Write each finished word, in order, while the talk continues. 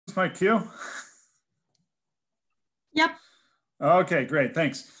my cue? Yep. Okay, great,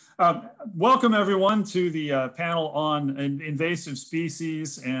 thanks. Welcome everyone to the panel on invasive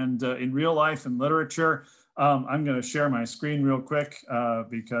species and in real life and literature. I'm going to share my screen real quick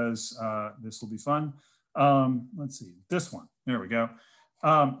because this will be fun. Let's see, this one, there we go.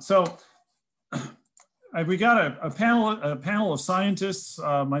 We got a panel of scientists,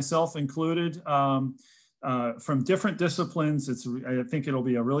 myself included, from different disciplines. I think it'll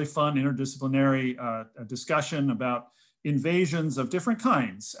be a really fun interdisciplinary discussion about invasions of different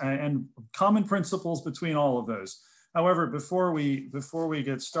kinds and common principles between all of those. However, before we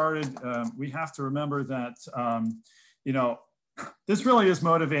get started, we have to remember that you know, this really is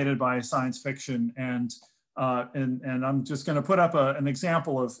motivated by science fiction, and I'm just going to put up an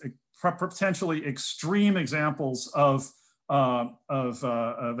example of potentially extreme examples of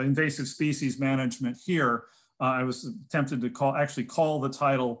invasive species management here. I was tempted to call the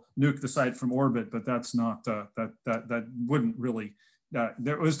title "Nuke the Site from Orbit," but that's not that wouldn't really.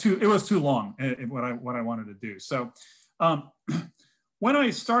 It was too long. What I wanted to do. So when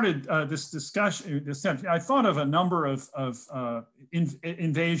I started this discussion, I thought of a number of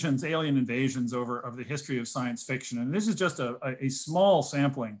invasions, alien invasions over the history of science fiction, and this is just a small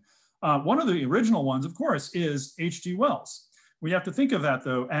sampling. One of the original ones, of course, is H.G. Wells. We have to think of that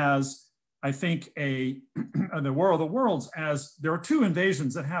though as, I think, the War of the Worlds, as there are two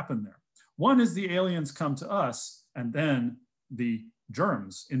invasions that happen there. One is the aliens come to us, and then the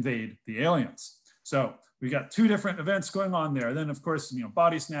germs invade the aliens. So we got two different events going on there. Then, of course,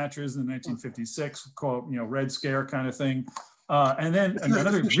 body snatchers in 1956, quote, Red Scare kind of thing. And then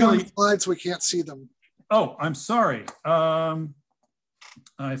another really slides, we can't see them. Oh, I'm sorry.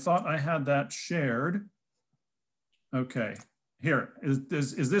 I thought I had that shared. Okay. Here, is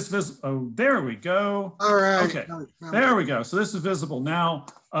this visible? Oh, there we go. All right. Okay, there we go. So this is visible now.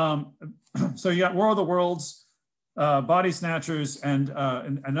 So you got War of the Worlds, body snatchers, and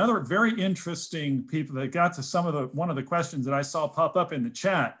another very interesting people that got to one of the questions that I saw pop up in the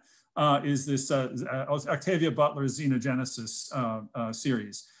chat is this Octavia Butler's Xenogenesis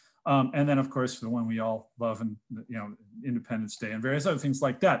series. And then, of course, the one we all love, and Independence Day and various other things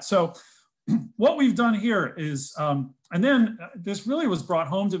like that. So what we've done here is, and then this really was brought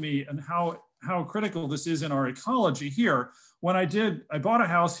home to me, and how critical this is in our ecology here. When I bought a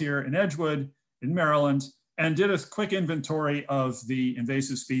house here in Edgewood in Maryland and did a quick inventory of the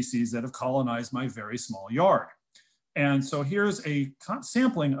invasive species that have colonized my very small yard. And so here's a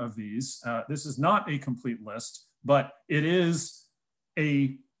sampling of these. This is not a complete list, but it is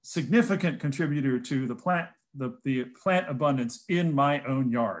a significant contributor to the plant abundance in my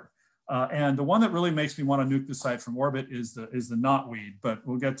own yard. And the one that really makes me want to nuke the site from orbit is the knotweed, but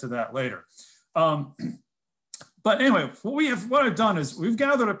we'll get to that later. But anyway, what I've done is we've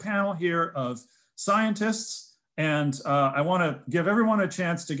gathered a panel here of scientists, and I want to give everyone a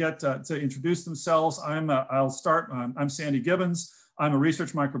chance to get to introduce themselves. I'll start. I'm Sandy Gibbons. I'm a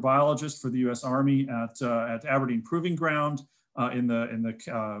research microbiologist for the U.S. Army at Aberdeen Proving Ground in the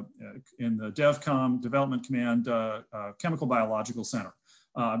DevCom Development Command Chemical Biological Center.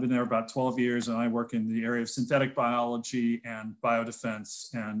 I've been there about 12 years, and I work in the area of synthetic biology and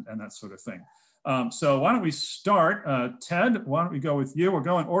biodefense and that sort of thing. So why don't we start? Ted, why don't we go with you? We'll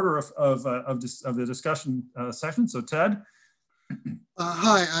go in order of the discussion session. So Ted.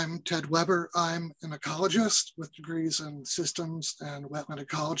 Hi, I'm Ted Weber. I'm an ecologist with degrees in systems and wetland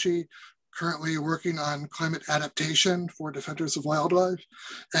ecology, currently working on climate adaptation for defenders of wildlife.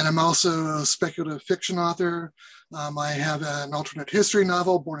 And I'm also a speculative fiction author. I have an alternate history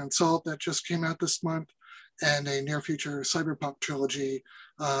novel, Born in Salt, that just came out this month, and a near future cyberpunk trilogy,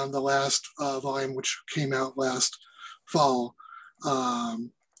 the last volume, which came out last fall.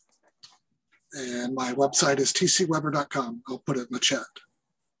 And my website is tcweber.com. I'll put it in the chat.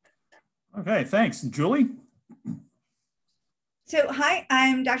 Okay, thanks. Julie? So hi,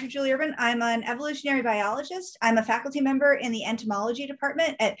 I'm Dr. Julie Urban. I'm an evolutionary biologist. I'm a faculty member in the entomology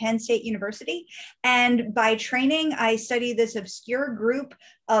department at Penn State University. And by training, I study this obscure group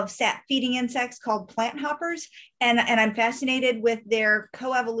of sap-feeding insects called plant hoppers. And I'm fascinated with their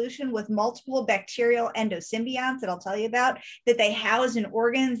coevolution with multiple bacterial endosymbionts that I'll tell you about, that they house in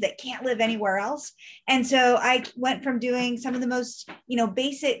organs that can't live anywhere else. And so I went from doing some of the most,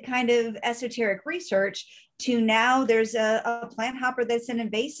 basic kind of esoteric research to now there's a plant hopper that's an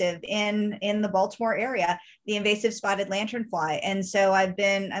invasive in the Baltimore area, the invasive spotted lanternfly. And so I'm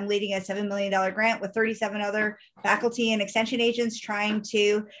leading a $7 million grant with 37 other faculty and extension agents trying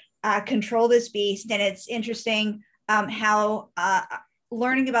to control this beast. And it's interesting how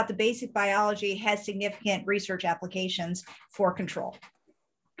learning about the basic biology has significant research applications for control.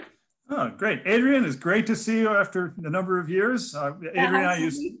 Oh, great. Adrienne, it's great to see you after a number of years. Adrienne and I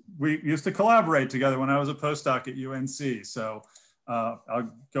we used to collaborate together when I was a postdoc at UNC. So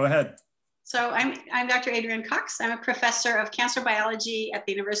I'll go ahead. So I'm Dr. Adrienne Cox. I'm a professor of cancer biology at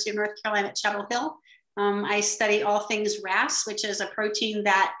the University of North Carolina at Chapel Hill. I study all things RAS, which is a protein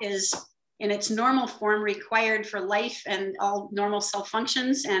that is in its normal form required for life and all normal cell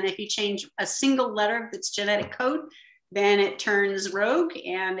functions. And if you change a single letter of its genetic code, then it turns rogue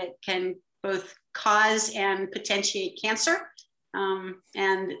and it can both cause and potentiate cancer.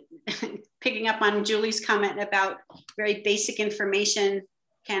 And picking up on Julie's comment about very basic information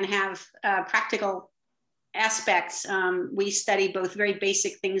can have practical aspects. We study both very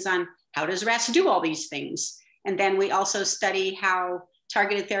basic things on how does RAS do all these things? And then we also study how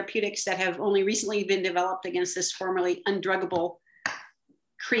targeted therapeutics that have only recently been developed against this formerly undruggable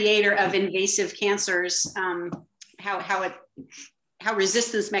creator of invasive cancers, how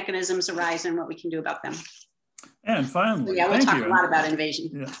resistance mechanisms arise and what we can do about them. And finally, so yeah, we'll talk a lot about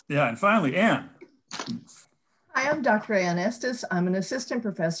invasion. Yeah, and finally, Anne. Hi, I'm Dr. Ann Estes. I'm an assistant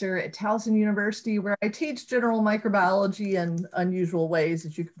professor at Towson University, where I teach general microbiology in unusual ways,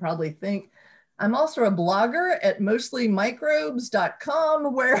 as you could probably think. I'm also a blogger at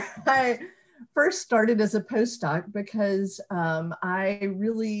mostlymicrobes.com, where I first started as a postdoc because I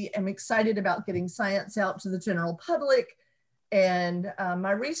really am excited about getting science out to the general public. And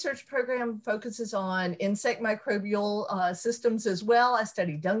my research program focuses on insect microbial systems as well. I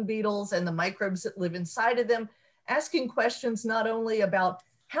study dung beetles and the microbes that live inside of them, asking questions not only about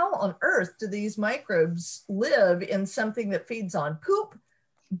how on earth do these microbes live in something that feeds on poop,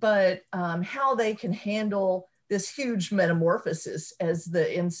 but how they can handle this huge metamorphosis as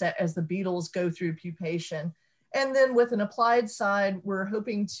the beetles go through pupation. And then with an applied side, we're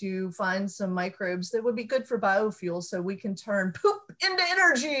hoping to find some microbes that would be good for biofuels so we can turn poop into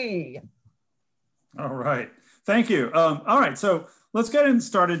energy. All right, thank you. All right, so let's get it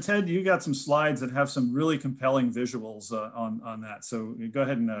started. Ted, you got some slides that have some really compelling visuals on that. So go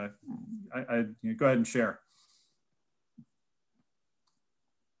ahead and go ahead and share.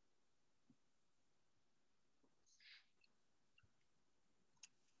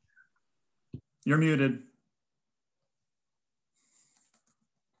 You're muted.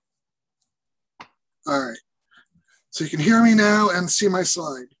 All right. So you can hear me now and see my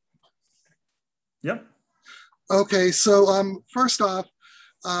slide. Yep. Okay. So first off,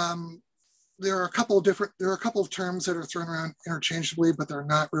 there are a couple of terms that are thrown around interchangeably, but they're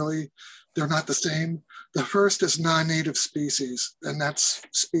not the same. The first is non-native species, and that's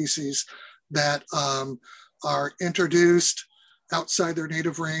species that are introduced outside their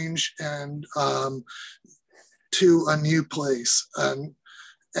native range and to a new place. And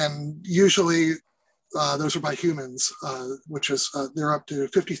usually those are by humans, which is they're up to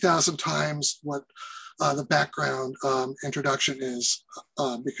 50,000 times what the background introduction is,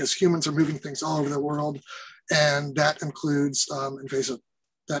 because humans are moving things all over the world, and that includes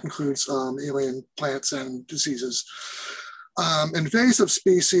alien plants and diseases. Invasive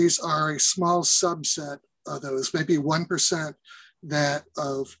species are a small subset of those, maybe 1%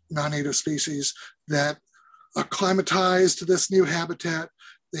 of non-native species that acclimatize to this new habitat.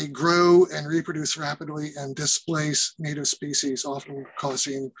 They grow and reproduce rapidly and displace native species, often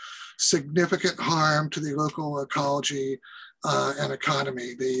causing significant harm to the local ecology and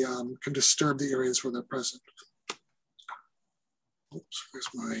economy. They can disturb the areas where they're present. Oops, where's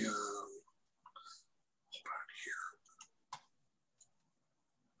my, here.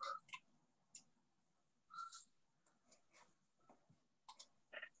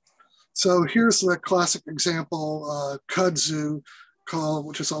 So here's the classic example, kudzu,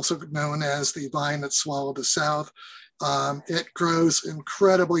 which is also known as the vine that swallowed the South. It grows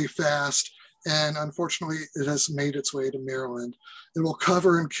incredibly fast, and unfortunately, it has made its way to Maryland. It will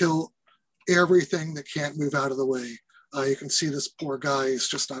cover and kill everything that can't move out of the way. You can see this poor guy is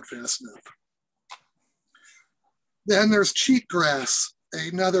just not fast enough. Then there's cheatgrass,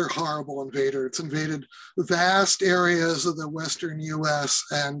 another horrible invader. It's invaded vast areas of the Western US,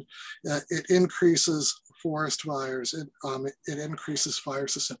 and it increases forest fires. It increases fire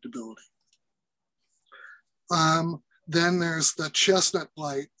susceptibility. Then there's the chestnut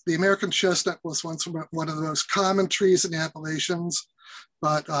blight. The American chestnut was once one of the most common trees in the Appalachians,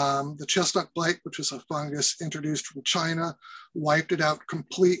 but the chestnut blight, which is a fungus introduced from China, wiped it out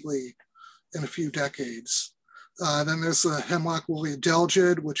completely in a few decades. Then there's the hemlock woolly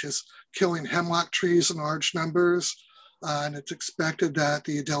adelgid, which is killing hemlock trees in large numbers. And it's expected that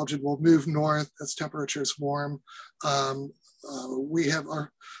the adelgid will move north as temperatures warm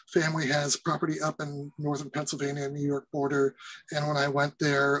our family has property up in northern Pennsylvania and New York border. And when I went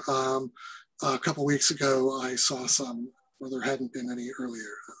there a couple weeks ago, I saw some where there hadn't been any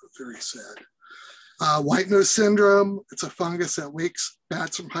earlier. Very sad. White nose syndrome, it's a fungus that wakes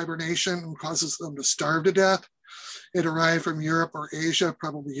bats from hibernation and causes them to starve to death. It arrived from Europe or Asia,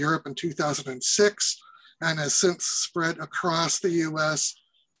 probably Europe in 2006, and has since spread across the US,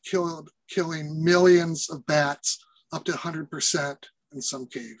 killing millions of bats, up to 100% in some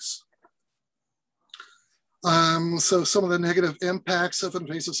caves. So some of the negative impacts of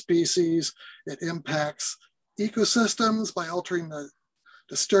invasive species, it impacts ecosystems by altering the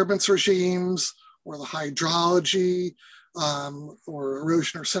disturbance regimes or the hydrology or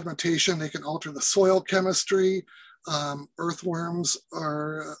erosion or sedimentation. They can alter the soil chemistry. Earthworms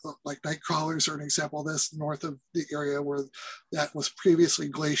are like night crawlers are an example of this, north of the area where that was previously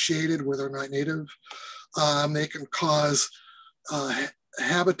glaciated, where they're not native. They can cause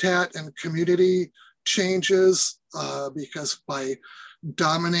habitat and community changes because by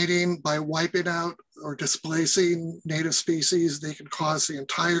wiping out or displacing native species, they can cause the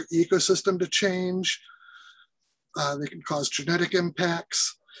entire ecosystem to change. They can cause genetic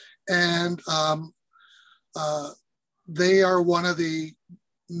impacts, and they are one of the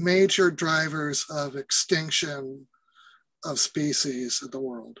major drivers of extinction of species in the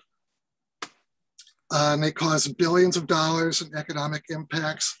world. And they cause billions of dollars in economic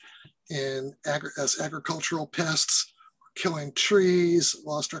impacts as agricultural pests, killing trees,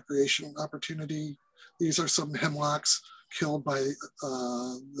 lost recreation opportunity. These are some hemlocks killed by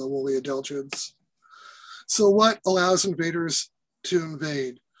the woolly adelgids. So what allows invaders to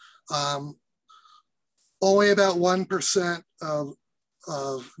invade? Only about 1%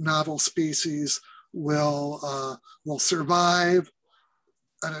 of novel species will survive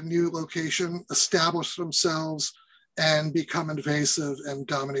at a new location, establish themselves, and become invasive and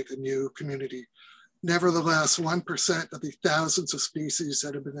dominate a new community. Nevertheless, 1% of the thousands of species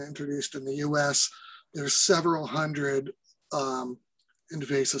that have been introduced in the US, there's several hundred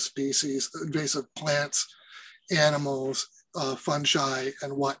invasive species, invasive plants, animals, fungi,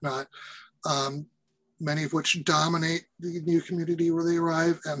 and whatnot, many of which dominate the new community where they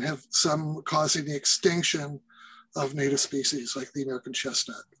arrive and have some causing the extinction of native species like the American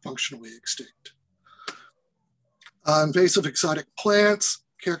chestnut, functionally extinct. Invasive exotic plants,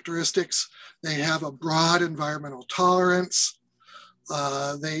 characteristics, they have a broad environmental tolerance.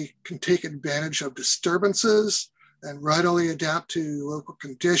 They can take advantage of disturbances and readily adapt to local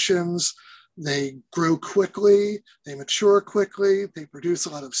conditions. They grow quickly, they mature quickly, they produce a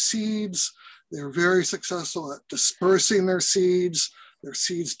lot of seeds. They're very successful at dispersing their seeds. Their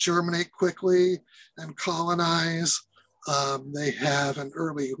seeds germinate quickly and colonize. They have an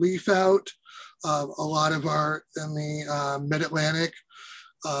early leaf out. A lot of in the mid-Atlantic,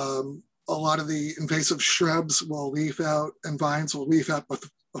 a lot of the invasive shrubs will leaf out and vines will leaf out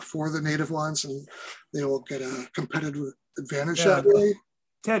before the native ones, and they will get a competitive advantage that way.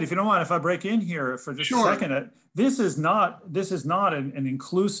 Ted, if you don't mind, if I break in here for just a second, this is not an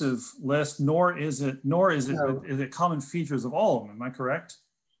inclusive list, nor is it common features of all of them. Am I correct?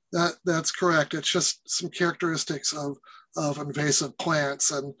 That's correct. It's just some characteristics of invasive plants,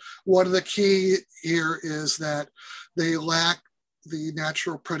 and one of the key here is that they lack the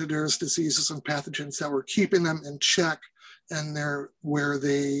natural predators, diseases, and pathogens that were keeping them in check, and they're where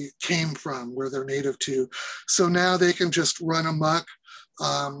they came from, where they're native to. So now they can just run amok.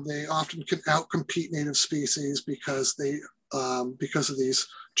 They often can outcompete native species because of these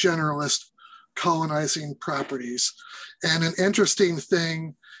generalist colonizing properties. And an interesting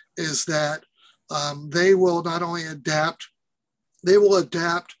thing is that they will not only adapt, they will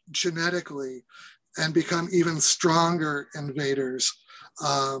adapt genetically and become even stronger invaders.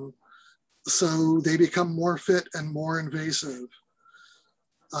 So they become more fit and more invasive.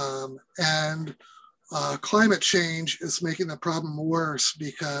 Climate change is making the problem worse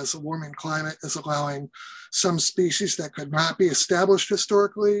because a warming climate is allowing some species that could not be established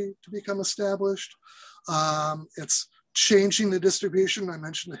historically to become established. It's changing the distribution. I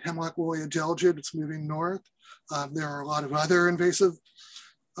mentioned the hemlock woolly adelgid, it's moving north. There are a lot of other invasive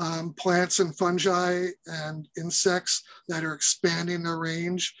plants and fungi and insects that are expanding their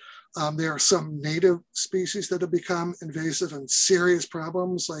range. There are some native species that have become invasive and serious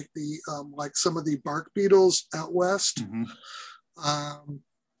problems, like some of the bark beetles out west. Mm-hmm.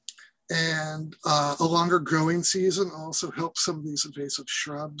 A longer growing season also helps some of these invasive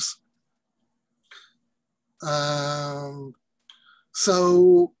shrubs.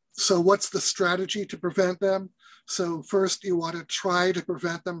 So what's the strategy to prevent them? So first, you want to try to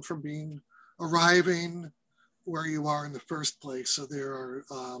prevent them from arriving where you are in the first place. So there are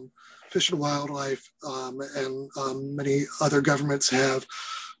Fish and Wildlife and many other governments have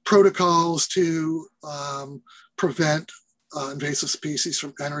protocols to prevent invasive species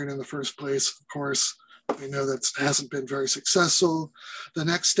from entering in the first place. Of course, we know that hasn't been very successful. The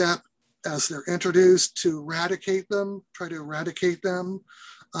next step, as they're introduced, to eradicate them, try to eradicate them,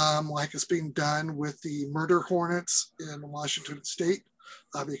 like it's being done with the murder hornets in Washington State,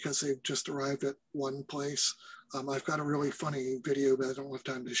 because they've just arrived at one place. I've got a really funny video, but I don't have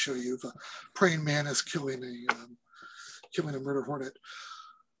time to show you, of a praying mantis killing a murder hornet.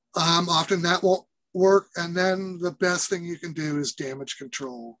 Often that won't work, and then the best thing you can do is damage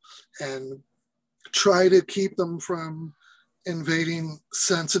control and try to keep them from invading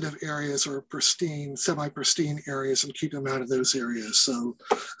sensitive areas or pristine, semi-pristine areas, and keep them out of those areas. So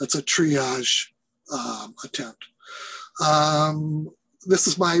that's a triage attempt. This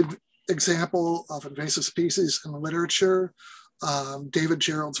is my example of invasive species in the literature. David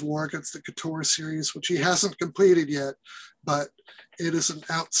Gerald's war against the Couture series, which he hasn't completed yet, but it is an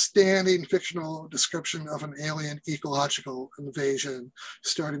outstanding fictional description of an alien ecological invasion,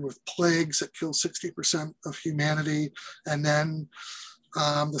 starting with plagues that kill 60% of humanity. And then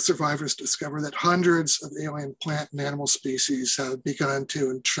the survivors discover that hundreds of alien plant and animal species have begun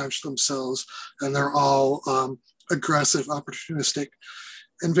to entrench themselves, and they're all aggressive, opportunistic,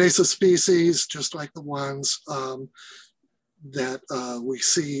 invasive species, just like the ones that we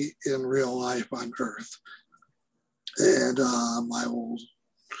see in real life on Earth. And I will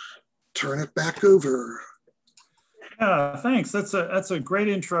turn it back over. Yeah, thanks. That's a great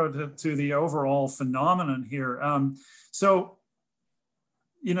intro to the overall phenomenon here. So,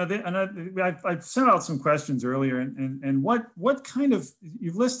 you know, I've sent out some questions earlier, and what kind of,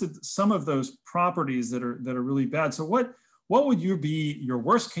 you've listed some of those properties that are really bad. So what would be your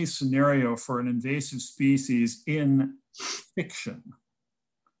worst case scenario for an invasive species in fiction?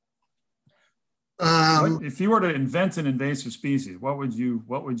 If you were to invent an invasive species, what would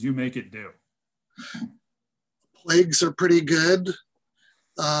you make it do? Plagues are pretty good,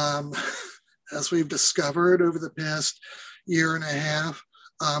 as we've discovered over the past year and a half,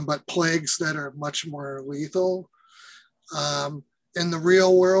 but plagues that are much more lethal. In the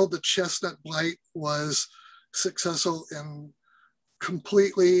real world, the chestnut blight was successful in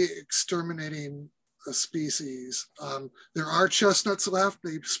completely exterminating a species. There are chestnuts left.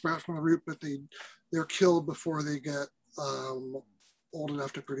 They sprout from the root, but they're killed before they get old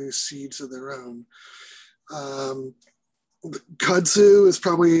enough to produce seeds of their own. Kudzu is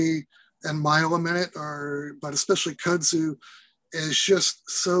probably, and mile a minute, but especially kudzu is just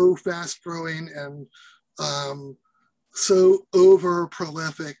so fast growing and so over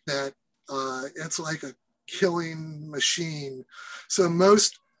prolific that it's like a killing machine. So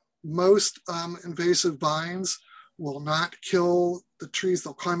most invasive vines will not kill the trees.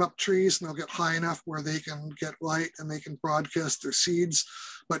 They'll climb up trees and they'll get high enough where they can get light and they can broadcast their seeds.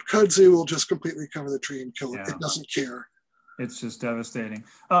 But kudzu will just completely cover the tree and kill it. It doesn't care. It's just devastating.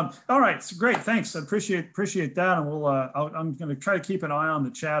 All right, so great, thanks. I appreciate that, and I'm going to try to keep an eye on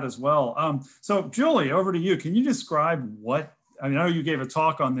the chat as well. So Julie, over to you. Can you describe what? I know you gave a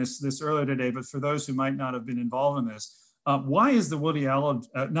talk on this earlier today, but for those who might not have been involved in this, why is the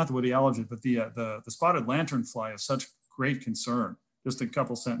not the woody allergen, but the spotted lanternfly of such great concern? Just a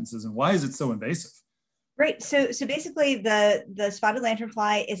couple sentences, and why is it so invasive? Right. So basically, the spotted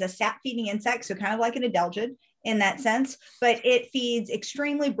lanternfly is a sap-feeding insect, so kind of like an adelgid in that sense, but it feeds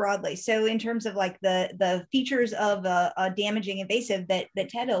extremely broadly. So in terms of like the features of a damaging invasive that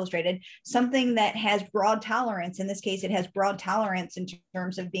Ted illustrated, something that has broad tolerance, in this case, it has broad tolerance in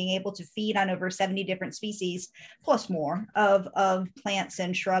terms of being able to feed on over 70 different species plus more of plants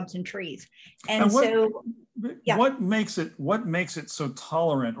and shrubs and trees. And so yeah. What makes it so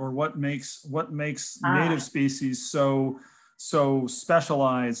tolerant, or what makes native species so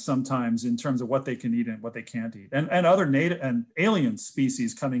specialized sometimes in terms of what they can eat and what they can't eat, and other native and alien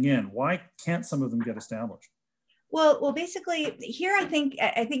species coming in? Why can't some of them get established? Well, basically here, I think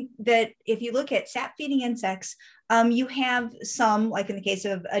that if you look at sap-feeding insects, you have some, like in the case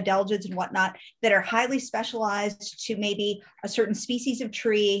of adelgids and whatnot, that are highly specialized to maybe a certain species of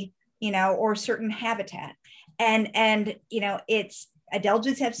tree, or certain habitat. And it's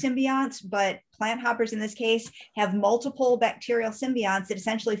adelgids have symbionts, but plant hoppers in this case have multiple bacterial symbionts that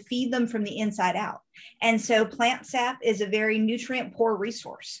essentially feed them from the inside out. And so plant sap is a very nutrient poor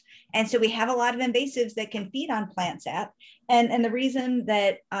resource. And so we have a lot of invasives that can feed on plant sap. And the reason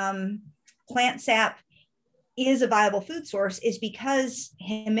that plant sap is a viable food source is because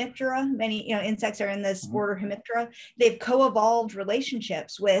Hemiptera, many insects are in this order Hemiptera, they've co-evolved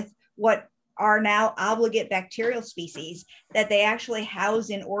relationships with what are now obligate bacterial species that they actually house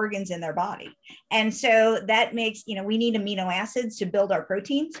in organs in their body. And so that makes, we need amino acids to build our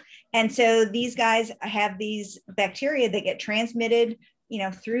proteins. And so these guys have these bacteria that get transmitted,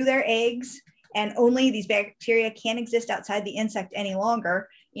 through their eggs, and only these bacteria can't exist outside the insect any longer.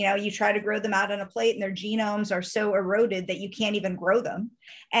 You try to grow them out on a plate and their genomes are so eroded that you can't even grow them.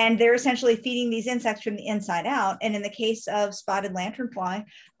 And they're essentially feeding these insects from the inside out. And in the case of spotted lanternfly,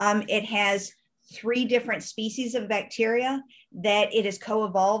 it has 3 different species of bacteria that it has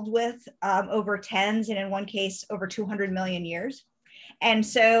co-evolved with over tens, and in one case, over 200 million years. And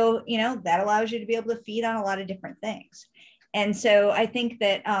so, that allows you to be able to feed on a lot of different things. And so I think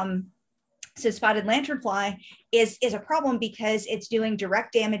that so spotted lanternfly is a problem because it's doing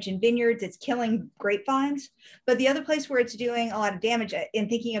direct damage in vineyards, it's killing grapevines. But the other place where it's doing a lot of damage, in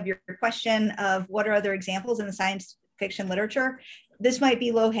thinking of your question of what are other examples in the science fiction literature, this might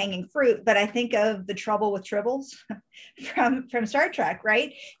be low-hanging fruit, but I think of the trouble with tribbles from Star Trek,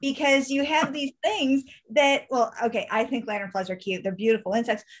 right? Because you have these things that, well, okay, I think lanternflies are cute, they're beautiful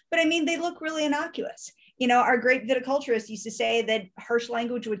insects, but I mean, they look really innocuous. Our great viticulturists used to say that harsh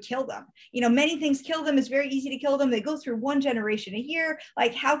language would kill them. Many things kill them. It's very easy to kill them. They go through 1 generation a year.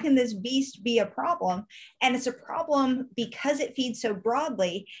 Like, how can this beast be a problem? And it's a problem because it feeds so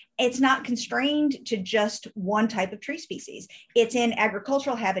broadly. It's not constrained to just one type of tree species. It's in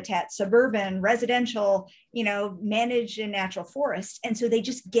agricultural habitats, suburban, residential, managed in natural forests. And so they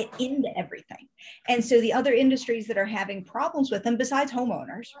just get into everything. And so the other industries that are having problems with them, besides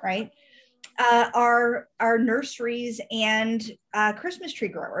homeowners, right, are nurseries and Christmas tree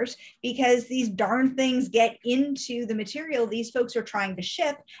growers, because these darn things get into the material these folks are trying to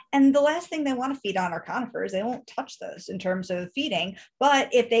ship. And the last thing they want to feed on are conifers. They won't touch those in terms of feeding.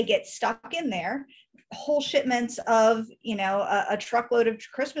 But if they get stuck in there, whole shipments of, a truckload of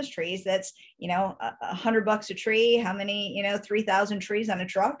Christmas trees, that's, $100 a tree, how many, 3,000 trees on a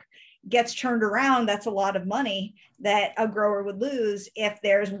truck, gets turned around, that's a lot of money that a grower would lose if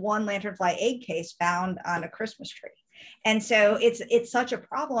there's 1 lanternfly egg case found on a Christmas tree. And so it's such a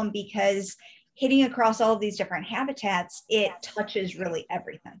problem because hitting across all of these different habitats, it touches really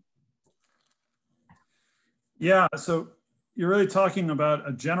everything. Yeah, so you're really talking about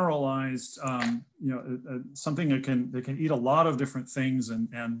a generalized, something that can eat a lot of different things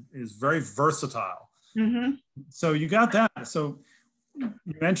and is very versatile. Mm-hmm. So you got that. So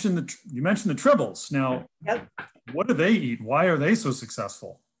you mentioned the tribbles. Now, yep. What do they eat? Why are they so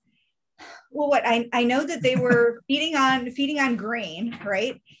successful? Well, I know that they were feeding on grain,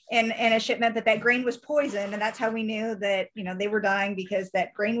 right? And a shipment that grain was poisoned, and that's how we knew that they were dying, because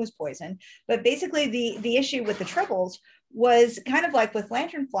that grain was poisoned. But basically, the issue with the tribbles was kind of like with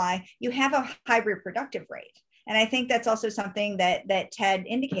lanternfly. You have a high reproductive rate, and I think that's also something that Ted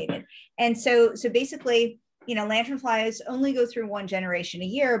indicated. And so basically, lanternflies only go through 1 generation a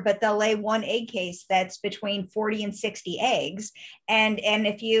year, but they'll lay 1 egg case that's between 40 and 60 eggs. And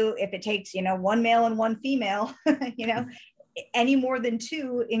if it takes, 1 male and 1 female, any more than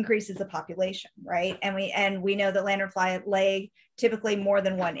 2 increases the population, right? And we know that lanternfly lay typically more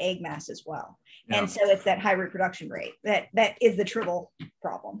than 1 egg mass as well. Yeah. And so it's that high reproduction rate that is the tribble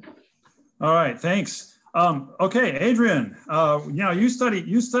problem. All right, thanks. Okay, Adrienne, you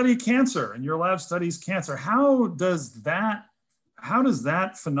study cancer, and your lab studies cancer. How does that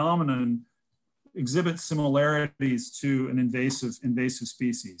phenomenon exhibit similarities to an invasive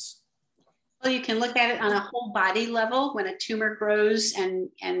species? Well, you can look at it on a whole body level when a tumor grows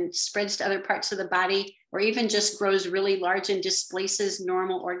and spreads to other parts of the body, or even just grows really large and displaces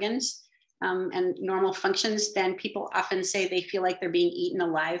normal organs and normal functions. Then people often say they feel like they're being eaten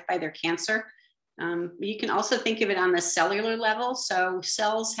alive by their cancer. You can also think of it on the cellular level. So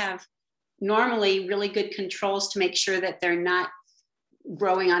cells have normally really good controls to make sure that they're not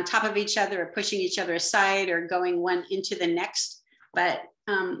growing on top of each other or pushing each other aside or going one into the next. But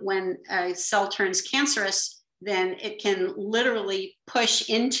when a cell turns cancerous, then it can literally push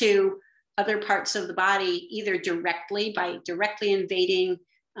into other parts of the body, either by directly invading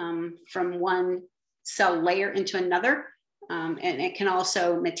from one cell layer into another. And it can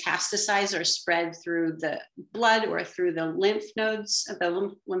also metastasize or spread through the blood or through the lymph nodes of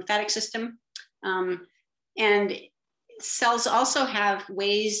the lymphatic system. And cells also have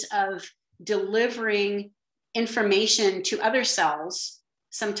ways of delivering information to other cells,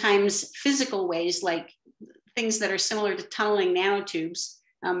 sometimes physical ways, like things that are similar to tunneling nanotubes,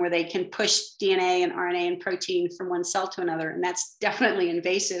 where they can push DNA and RNA and protein from one cell to another. And that's definitely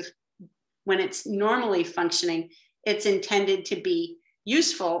invasive. When it's normally functioning, it's intended to be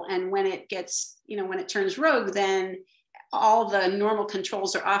useful. And when it gets, when it turns rogue, then all the normal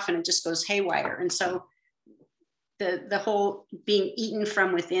controls are off and it just goes haywire. And so the whole being eaten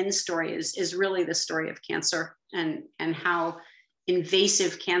from within story is really the story of cancer, and how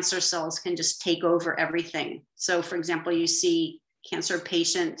invasive cancer cells can just take over everything. So for example, you see cancer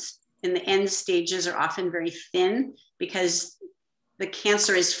patients in the end stages are often very thin because the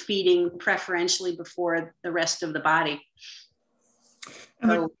cancer is feeding preferentially before the rest of the body.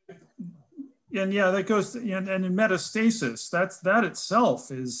 And yeah, that goes, and in metastasis, that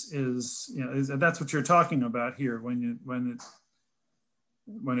itself is that's what you're talking about here when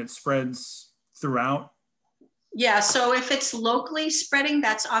it spreads throughout. Yeah, so if it's locally spreading,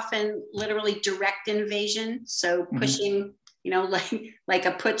 that's often literally direct invasion. So pushing, like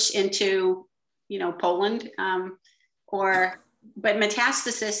a push into, Poland, but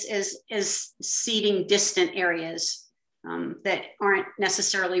metastasis is seeding distant areas that aren't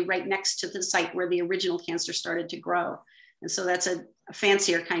necessarily right next to the site where the original cancer started to grow. And so that's a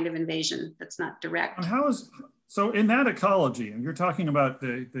fancier kind of invasion that's not direct. And so in that ecology, and you're talking about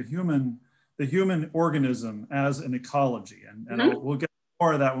the human organism as an ecology, and we'll get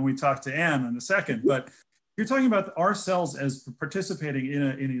more of that when we talk to Anne in a second, but you're talking about our cells as participating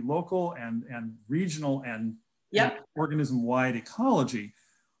in a local and regional and organism-wide ecology.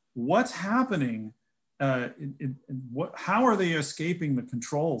 What's happening? How are they escaping the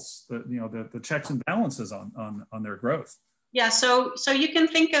controls, the checks and balances on their growth? Yeah, so you can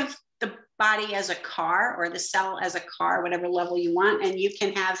think of the body as a car, or the cell as a car, whatever level you want, and you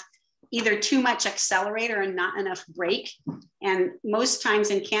can have either too much accelerator and not enough brake. And most times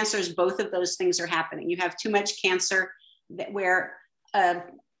in cancers, both of those things are happening. You have too much cancer where a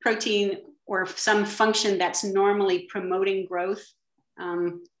protein or some function that's normally promoting growth,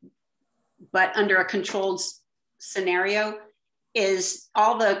 but under a controlled scenario, is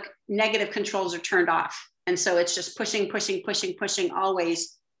all the negative controls are turned off. And so it's just pushing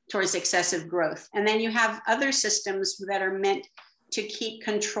always towards excessive growth. And then you have other systems that are meant to keep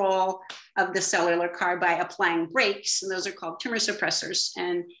control of the cellular car by applying brakes, and those are called tumor suppressors.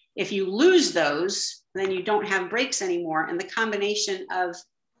 And if you lose those, then you don't have brakes anymore. And the combination of,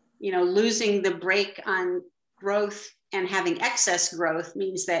 losing the brake on growth and having excess growth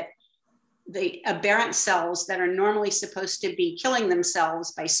means that the aberrant cells that are normally supposed to be killing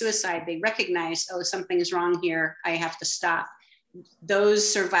themselves by suicide, they recognize, oh, something's wrong here, I have to stop. Those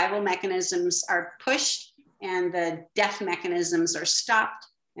survival mechanisms are pushed and the death mechanisms are stopped,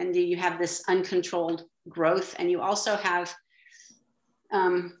 and you have this uncontrolled growth. And you also have,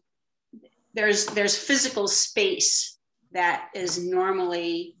 there's physical space that is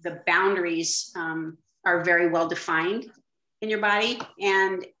normally, the boundaries are very well defined in your body.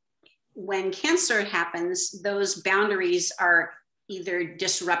 And when cancer happens, those boundaries are either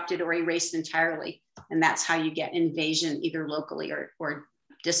disrupted or erased entirely. And that's how you get invasion, either locally or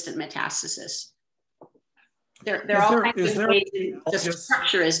distant metastasis. There are all kinds of ways the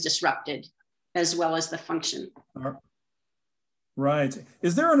structure is disrupted as well as the function. Right.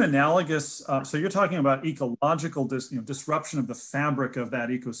 Is there an analogous, so you're talking about ecological disruption of the fabric of that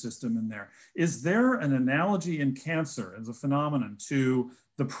ecosystem in there. Is there an analogy in cancer as a phenomenon to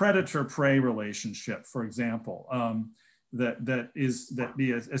the predator-prey relationship, for example, that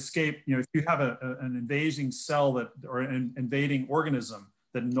the escape, if you have an invading cell or an invading organism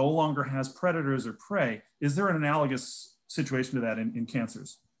that no longer has predators or prey, is there an analogous situation to that in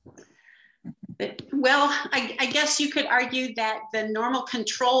cancers? Well, I guess you could argue that the normal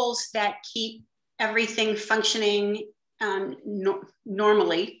controls that keep everything functioning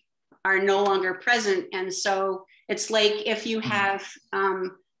normally are no longer present. And so it's like if you have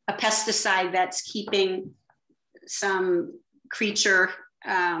a pesticide that's keeping some creature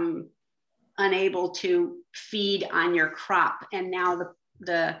unable to feed on your crop, and now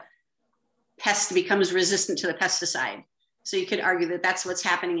the pest becomes resistant to the pesticide. So you could argue that that's what's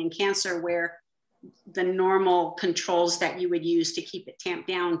happening in cancer, where the normal controls that you would use to keep it tamped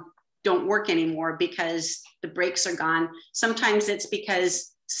down don't work anymore because the brakes are gone. Sometimes it's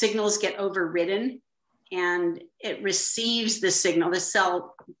because signals get overridden and it receives the signal.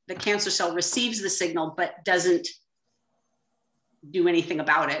 The cancer cell receives the signal, but doesn't do anything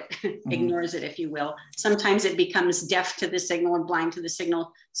about it, ignores it, if you will. Sometimes it becomes deaf to the signal and blind to the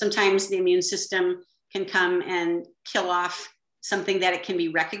signal. Sometimes the immune system can come and kill off something that it can be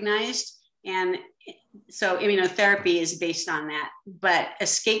recognized. And so immunotherapy is based on that. But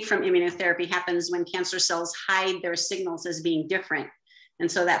escape from immunotherapy happens when cancer cells hide their signals as being different. And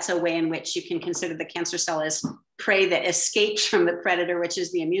so that's a way in which you can consider the cancer cell as prey that escapes from the predator, which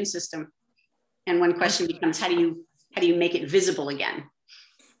is the immune system. And one question becomes, how do you make it visible again?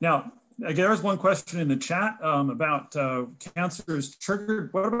 Now, There's one question in the chat about cancers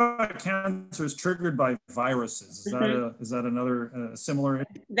triggered. What about cancers triggered by viruses? Is that another similar?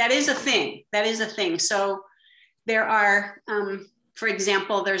 That is a thing. That is a thing. So there are, for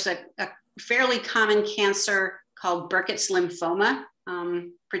example, there's a fairly common cancer called Burkitt's lymphoma,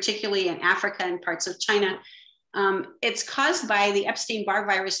 particularly in Africa and parts of China. It's caused by the Epstein-Barr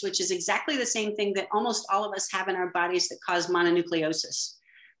virus, which is exactly the same thing that almost all of us have in our bodies that cause mononucleosis.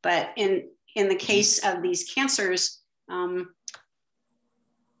 But in the case of these cancers,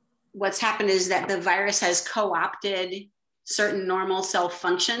 what's happened is that the virus has co-opted certain normal cell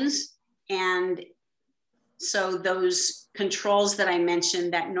functions. And so those controls that I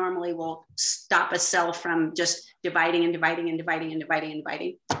mentioned that normally will stop a cell from just dividing and dividing and dividing and dividing and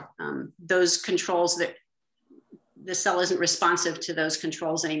dividing, those controls that the cell isn't responsive to those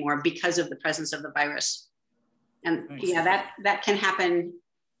controls anymore because of the presence of the virus. And yeah, that can happen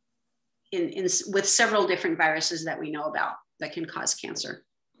with several different viruses that we know about that can cause cancer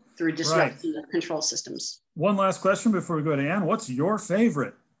through disruption of control systems. One last question before we go to Anne. What's your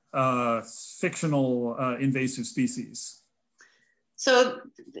favorite fictional invasive species? So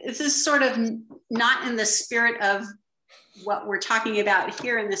this is sort of not in the spirit of what we're talking about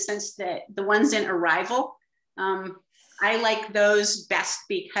here, in the sense that the ones in Arrival, I like those best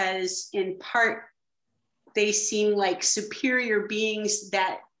because in part, they seem like superior beings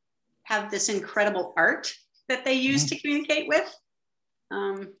that have this incredible art that they use to communicate with.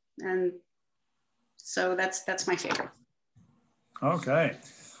 And so that's my favorite. Okay.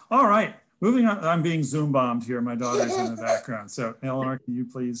 All right. Moving on. I'm being Zoom bombed here. My daughter's in the background. So Eleanor, can you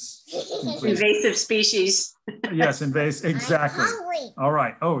please? Invasive species. Yes, invasive. Exactly. All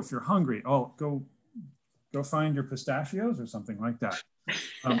right. Oh, if you're hungry, go find your pistachios or something like that.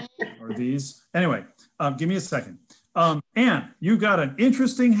 Or these. Anyway, give me a second. Anne, you got an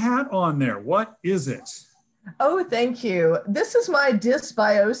interesting hat on there. What is it? Oh, thank you. This is my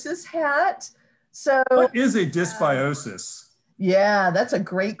dysbiosis hat. So what is a dysbiosis? Yeah, that's a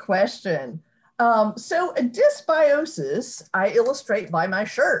great question. So a dysbiosis, I illustrate by my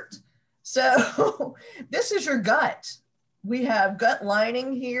shirt. So this is your gut. We have gut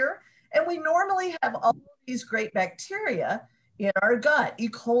lining here, and we normally have all of these great bacteria in our gut. E.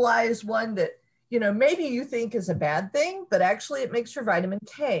 coli is one that, maybe you think is a bad thing, but actually it makes your vitamin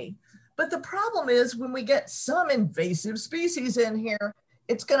K. But the problem is when we get some invasive species in here,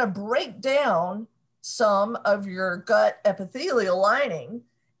 it's going to break down some of your gut epithelial lining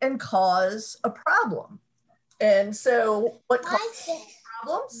and cause a problem. And so what causes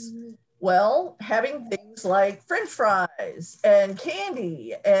problems? Well, having things like French fries and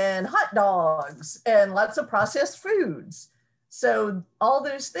candy and hot dogs and lots of processed foods. So all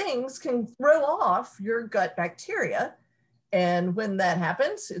those things can throw off your gut bacteria. And when that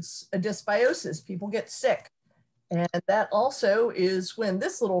happens, it's a dysbiosis. People get sick. And that also is when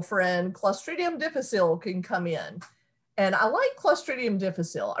this little friend, Clostridium difficile, can come in. And I like Clostridium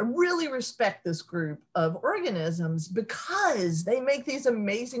difficile. I really respect this group of organisms because they make these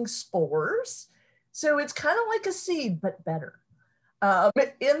amazing spores. So it's kind of like a seed, but better.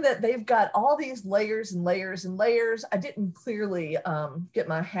 But in that they've got all these layers and layers and layers. I didn't clearly get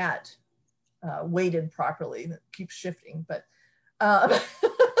my hat weighted properly. That keeps shifting, but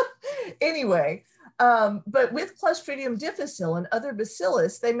anyway. But with Clostridium difficile and other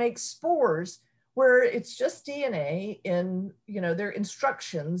bacillus, they make spores where it's just DNA in, their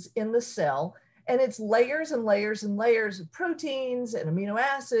instructions in the cell, and it's layers and layers and layers of proteins and amino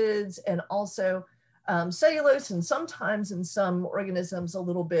acids, and also cellulose, and sometimes in some organisms, a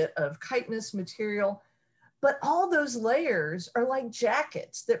little bit of chitinous material. But all those layers are like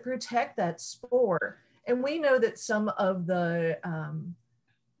jackets that protect that spore. And we know that some of the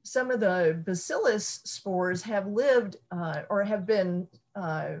bacillus spores have lived or have been,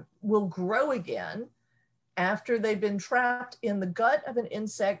 will grow again after they've been trapped in the gut of an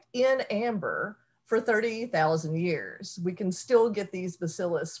insect in amber for 30,000 years. We can still get these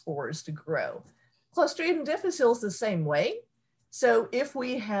bacillus spores to grow. Clostridium difficile is the same way. So if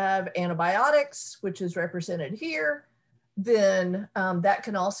we have antibiotics, which is represented here, then that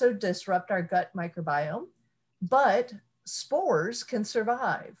can also disrupt our gut microbiome. But spores can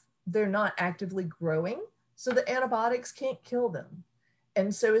survive. They're not actively growing, so the antibiotics can't kill them.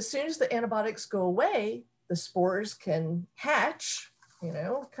 And so as soon as the antibiotics go away, the spores can hatch, kind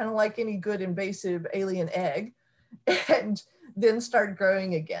of like any good invasive alien egg, and then start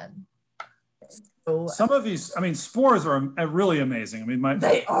growing again. So, some of these, spores are really amazing.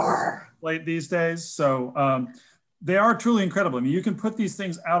 They are late these days. So they are truly incredible. You can put these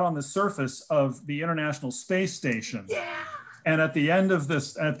things out on the surface of the International Space Station. Yeah. And at the end of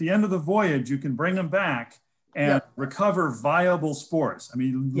the voyage, you can bring them back and recover viable spores. I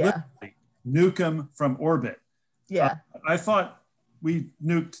mean, literally nuke them from orbit. Yeah. I thought we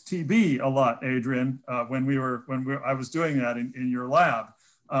nuked TB a lot, Adrienne, when I was doing that in your lab,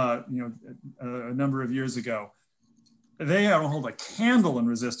 a number of years ago. They don't hold a candle in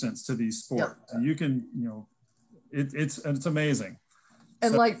resistance to these spores. And you can, it's amazing.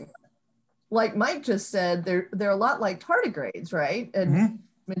 And like Mike just said, they're a lot like tardigrades, right? And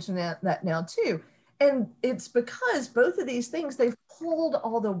mentioned that now too. And it's because both of these things, they've pulled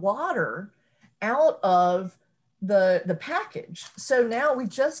all the water out of the package. So now we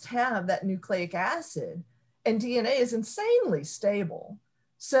just have that nucleic acid, and DNA is insanely stable.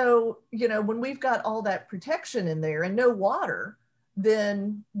 So, when we've got all that protection in there and no water,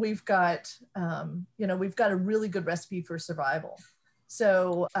 then we've got a really good recipe for survival.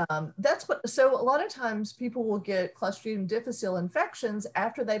 So so a lot of times people will get Clostridium difficile infections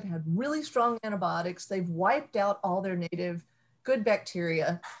after they've had really strong antibiotics. They've wiped out all their native good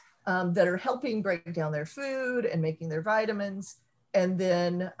bacteria that are helping break down their food and making their vitamins. And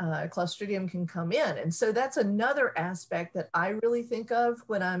then Clostridium can come in. And so that's another aspect that I really think of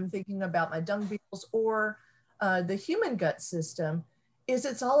when I'm thinking about my dung beetles or the human gut system, is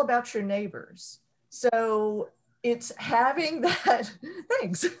it's all about your neighbors. So it's having that,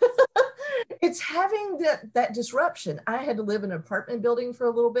 thanks. It's having that disruption. I had to live in an apartment building for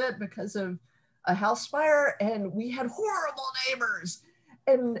a little bit because of a house fire, and we had horrible neighbors.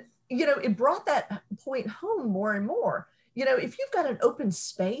 And, it brought that point home more and more. If you've got an open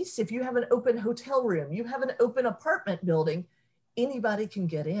space, if you have an open hotel room, you have an open apartment building, anybody can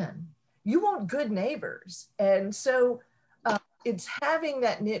get in. You want good neighbors. And so it's having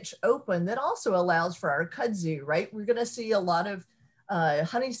that niche open that also allows for our kudzu, right? We're going to see a lot of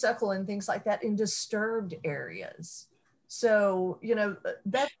honeysuckle and things like that in disturbed areas. So,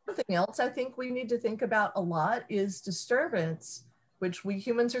 that's something else I think we need to think about a lot is disturbance, which we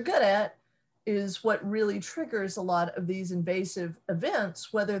humans are good at, is what really triggers a lot of these invasive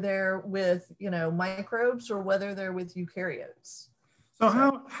events, whether they're with, microbes or whether they're with eukaryotes. So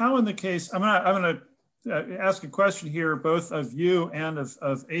how in the case, I'm gonna ask a question here, both of you and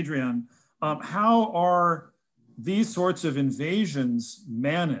of Adrienne. How are these sorts of invasions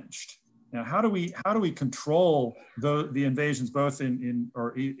managed? Now, how do we control the invasions both in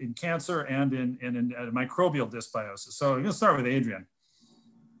cancer and in microbial dysbiosis? So I'm gonna start with Adrienne.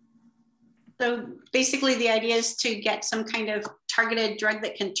 So basically the idea is to get some kind of targeted drug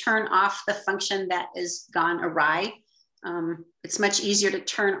that can turn off the function that is gone awry. It's much easier to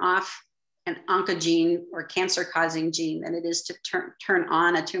turn off an oncogene or cancer causing gene than it is to turn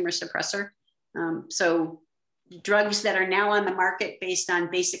on a tumor suppressor. So drugs that are now on the market based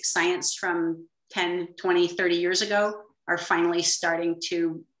on basic science from 10, 20, 30 years ago are finally starting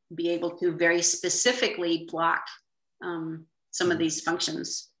to be able to very specifically block some of these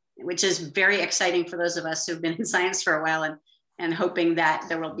functions, which is very exciting for those of us who've been in science for a while and hoping that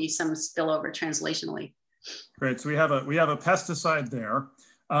there will be some spillover translationally. Great. So we have a pesticide there.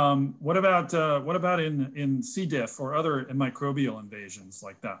 What about in C. diff or other microbial invasions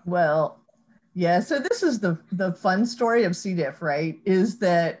like that? Well, yeah. So this is the fun story of C. diff, right? Is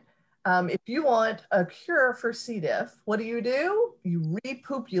that if you want a cure for C. diff, what do? You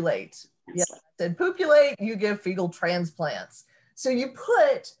repopulate. Yes, I said populate. You give fecal transplants. So you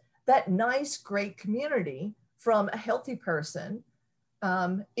put that nice, great community from a healthy person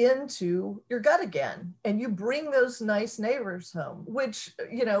into your gut again. And you bring those nice neighbors home, which,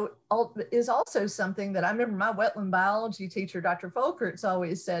 is also something that I remember my wetland biology teacher, Dr. Folkerts,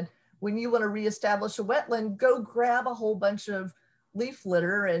 always said, when you want to reestablish a wetland, go grab a whole bunch of leaf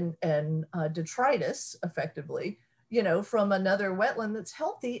litter and detritus, effectively, from another wetland that's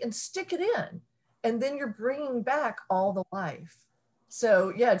healthy and stick it in. And then you're bringing back all the life.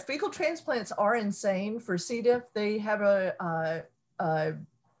 So yeah, fecal transplants are insane for C. diff. They have a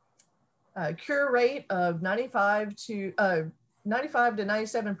cure rate of 95 to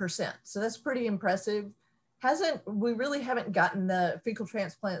 97%. So that's pretty impressive. We really haven't gotten the fecal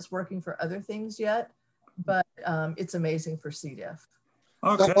transplants working for other things yet, but it's amazing for C. diff.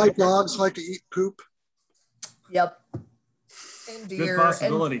 Okay. Is that why dogs like to eat poop? Yep. And deer. Good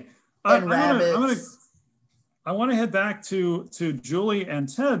possibility. And rabbits. I want to head back to Julie and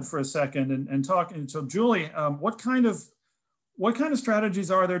Ted for a second and talk. And so, Julie, what kind of strategies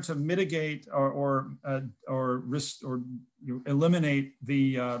are there to mitigate or eliminate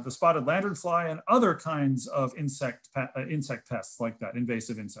the spotted lanternfly and other kinds of insect pests like that,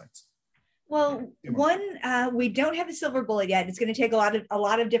 invasive insects? Well, one, we don't have a silver bullet yet. It's going to take a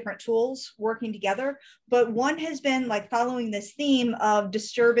lot of different tools working together. But one has been like following this theme of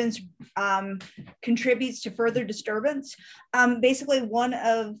disturbance contributes to further disturbance. Basically, one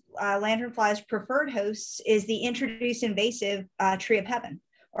of lanternfly's preferred hosts is the introduced invasive tree of heaven,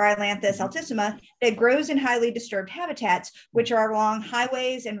 or Ailanthus altissima, that grows in highly disturbed habitats, which are along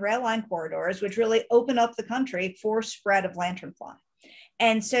highways and rail line corridors, which really open up the country for spread of lanternfly.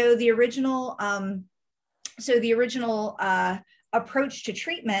 And so the original approach to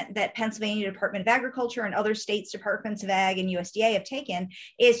treatment that Pennsylvania Department of Agriculture and other states' departments of ag and USDA have taken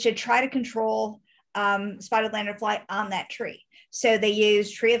is to try to control spotted lanternfly on that tree. So they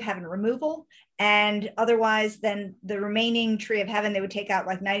use tree of heaven removal, and otherwise then the remaining tree of heaven, they would take out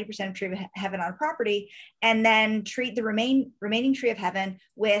like 90% of tree of heaven on property, and then treat the remaining tree of heaven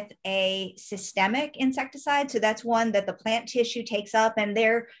with a systemic insecticide. So that's one that the plant tissue takes up, and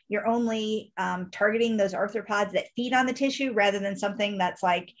there you're only targeting those arthropods that feed on the tissue rather than something that's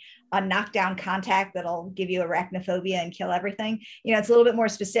like a knockdown contact that'll give you arachnophobia and kill everything. You know, it's a little bit more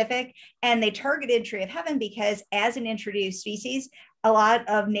specific. And they targeted tree of heaven because as an introduced species, a lot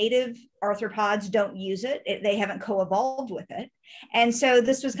of native arthropods don't use it. They haven't co-evolved with it. And so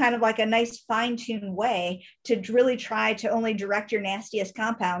this was kind of like a nice fine-tuned way to really try to only direct your nastiest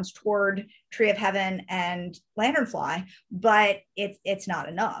compounds toward tree of heaven and lanternfly, but it's not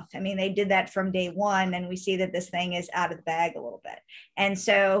enough. I mean, they did that from day one, and we see that this thing is out of the bag a little bit. And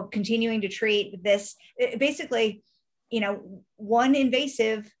so continuing to treat this, basically, you know, one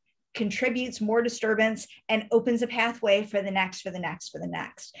invasive contributes more disturbance and opens a pathway for the next, for the next, for the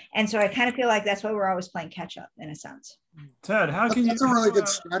next. And so I kind of feel like that's why we're always playing catch up in a sense. Ted, how can you? That's a really good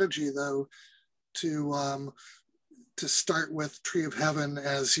strategy, though, to start with tree of heaven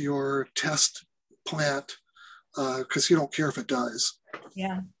as your test plant, because you don't care if it dies.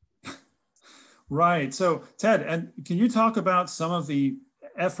 Yeah. Right. So Ted, and can you talk about some of the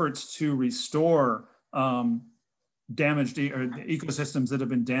efforts to restore damaged or ecosystems that have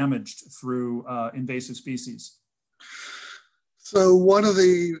been damaged through invasive species? So one of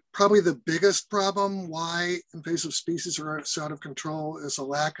probably the biggest problem why invasive species are so out of control is a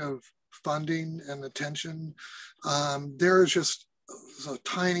lack of funding and attention. There is just a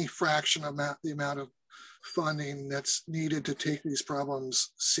tiny fraction of the amount of funding that's needed to take these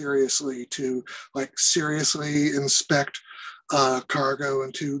problems seriously, to like seriously inspect cargo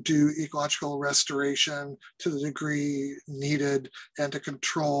and to do ecological restoration to the degree needed and to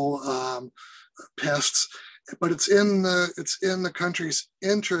control pests. But it's in the country's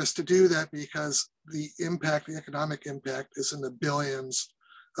interest to do that because the economic impact is in the billions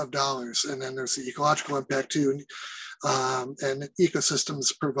of dollars. And then there's the ecological impact too. And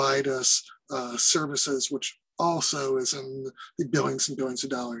ecosystems provide us services, which also is in the billions and billions of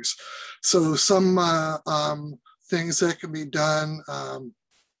dollars. So some things that can be done,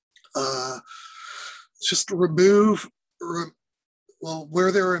 just remove, well,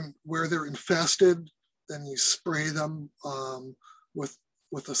 where they're infested, then you spray them with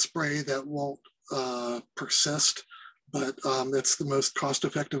a spray that won't persist, but that's the most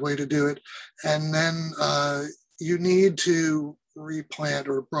cost-effective way to do it. And then you need to replant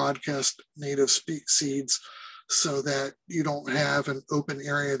or broadcast native seeds so that you don't have an open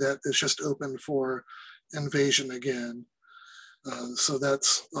area that is just open for invasion again. So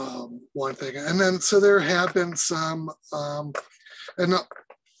that's one thing. And then, so there have been some, and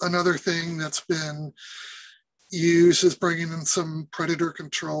another thing that's been used is bringing in some predator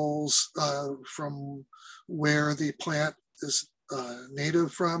controls from where the plant is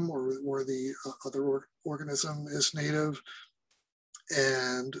native from, or where the other organism is native.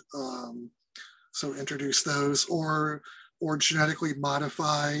 And so introduce those, or genetically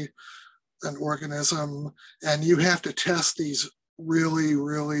modify an organism. And you have to test these really,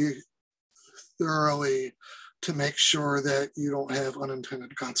 really thoroughly to make sure that you don't have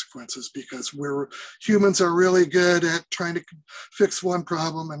unintended consequences, because humans are really good at trying to fix one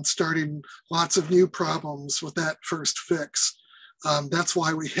problem and starting lots of new problems with that first fix. That's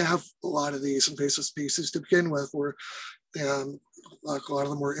why we have a lot of these invasive species to begin with, where like a lot of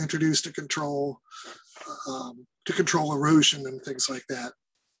them were introduced to control erosion and things like that.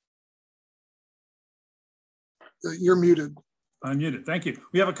 You're muted. I'm muted. Thank you.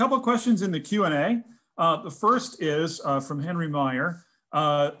 We have a couple of questions in the Q&A. The first is from Henry Meyer.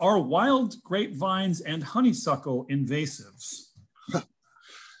 Are wild grapevines and honeysuckle invasives?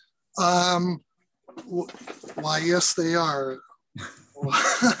 Why, yes, they are.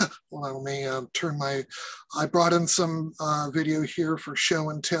 Well, let me I brought in some video here for show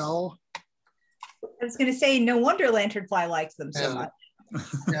and tell. I was going to say, no wonder lanternfly likes them so much.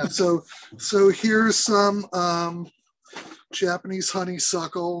 Yeah, so here's some Japanese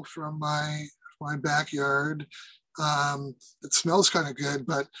honeysuckle from my backyard. It smells kind of good,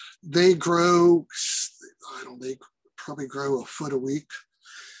 but they grow, I don't know, they probably grow a foot a week.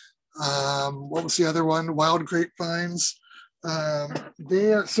 What was the other one? Wild grapevines.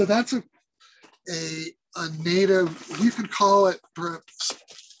 So that's a native, you could call it perhaps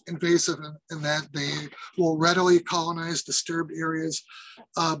invasive in that they will readily colonize disturbed areas.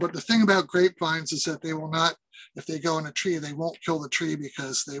 But the thing about grapevines is that they will not, if they go in a tree, they won't kill the tree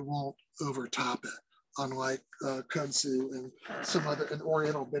because they won't overtop it, unlike kudzu and some other, an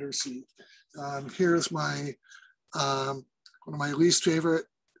oriental bittersweet. Here's my, one of my least favorite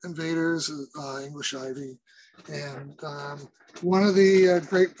invaders, English ivy. And one of the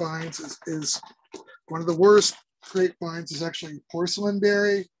grapevines is one of the worst grapevines is actually porcelain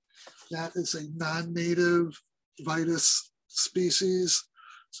berry. That is a non-native vitis species.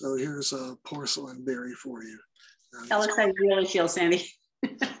 So here's a porcelain berry for you. Tell us how you really feel, Sandy.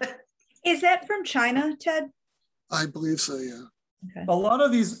 Is that from China, Ted? I believe so, yeah. Okay. A lot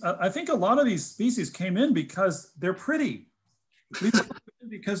of these, I think a lot of these species came in because they're pretty.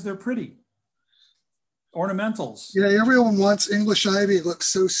 Because they're pretty. Ornamentals. Yeah, everyone wants English ivy. It looks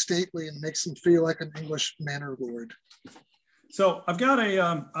so stately and makes them feel like an English manor lord. So I've got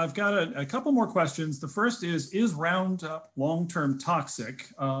a couple more questions. The first is Roundup long-term toxic?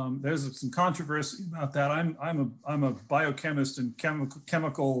 There's some controversy about that. I'm a biochemist and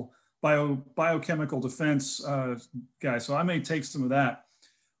biochemical defense guy, so I may take some of that.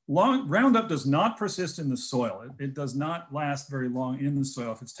 Roundup does not persist in the soil. It does not last very long in the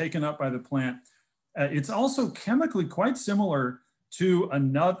soil if it's taken up by the plant. It's also chemically quite similar to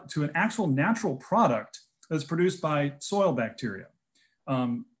an actual natural product that's produced by soil bacteria.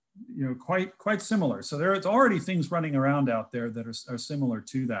 Quite similar. So there's already things running around out there that are similar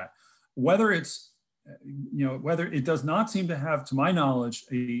to that. Whether it does not seem to have, to my knowledge,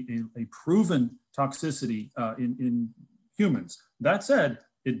 a proven toxicity in humans. That said,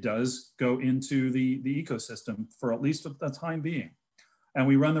 it does go into the ecosystem for at least the time being. And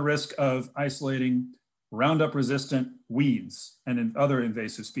we run the risk of isolating Roundup resistant weeds and other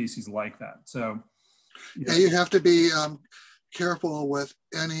invasive species like that. So yeah, you have to be careful with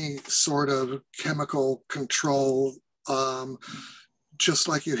any sort of chemical control, just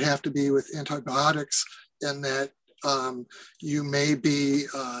like you have to be with antibiotics, in that you may be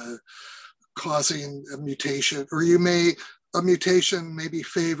causing a mutation, or a mutation may be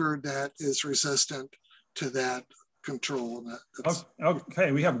favored that is resistant to that control.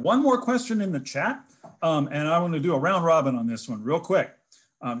 Okay, we have one more question in the chat, and I want to do a round robin on this one real quick,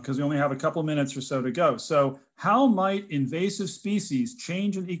 because we only have a couple minutes or so to go. So how might invasive species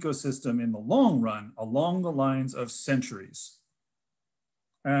change an ecosystem in the long run along the lines of centuries?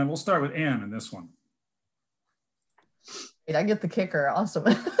 And we'll start with Anne in this one. I get the kicker, awesome.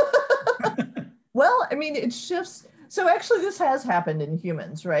 Well, I mean, it shifts. So actually this has happened in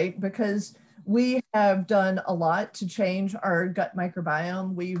humans, right? Because we have done a lot to change our gut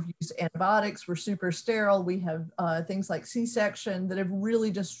microbiome. We've used antibiotics, we're super sterile. We have things like C-section that have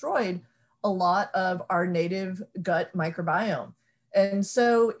really destroyed a lot of our native gut microbiome. And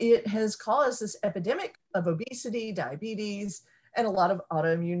so it has caused this epidemic of obesity, diabetes, and a lot of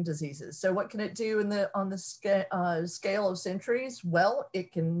autoimmune diseases. So what can it do on the scale of centuries? Well,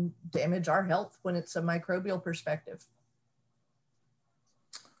 it can damage our health when it's a microbial perspective.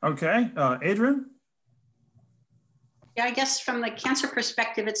 Okay, Adrienne? Yeah, I guess from the cancer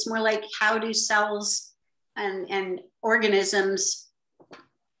perspective, it's more like how do cells and organisms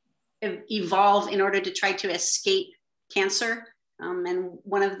evolve in order to try to escape cancer. And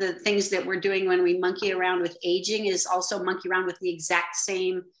one of the things that we're doing when we monkey around with aging is also monkey around with the exact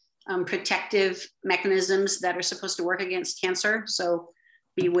same protective mechanisms that are supposed to work against cancer. So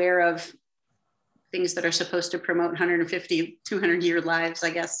beware of things that are supposed to promote 150, 200-year lives, I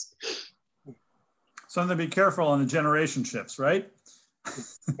guess. Something to be careful on the generation shifts, right?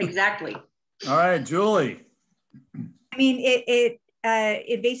 Exactly. All right, Julie. I mean,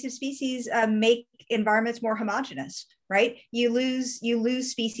 invasive species make environments more homogeneous, right? You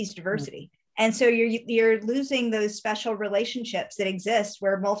lose species diversity. And so you're losing those special relationships that exist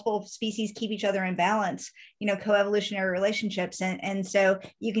where multiple species keep each other in balance, coevolutionary relationships. And so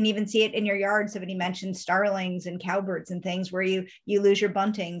you can even see it in your yard. Somebody mentioned starlings and cowbirds and things where you lose your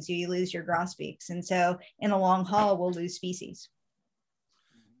buntings, you lose your grosbeaks. And so in the long haul, we'll lose species.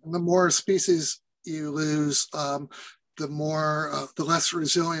 And the more species you lose, the less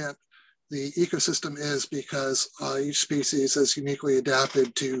resilient the ecosystem is, because each species is uniquely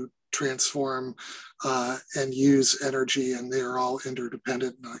adapted to transform and use energy, and they are all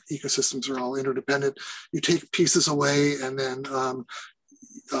interdependent. Ecosystems are all interdependent. You take pieces away, and then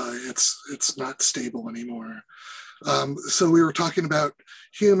it's not stable anymore. So we were talking about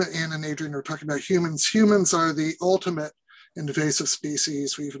Anne and Adrienne were talking about humans. Humans are the ultimate invasive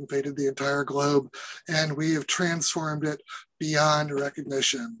species. We've invaded the entire globe, and we have transformed it beyond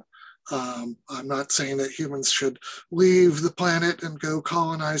recognition. I'm not saying that humans should leave the planet and go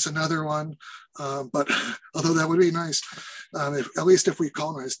colonize another one, but although that would be nice, at least if we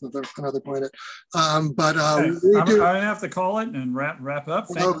colonized another planet. I'm gonna have to call it and wrap up.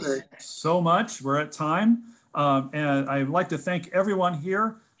 Thank you so much. We're at time. And I'd like to thank everyone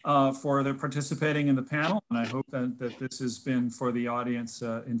here for their participating in the panel. And I hope that this has been for the audience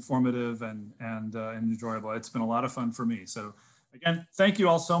informative and enjoyable. It's been a lot of fun for me. So again, thank you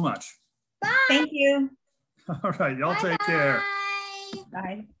all so much. Bye. Thank you. All right, y'all take care.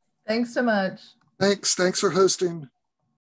 Bye. Thanks so much. Thanks for hosting.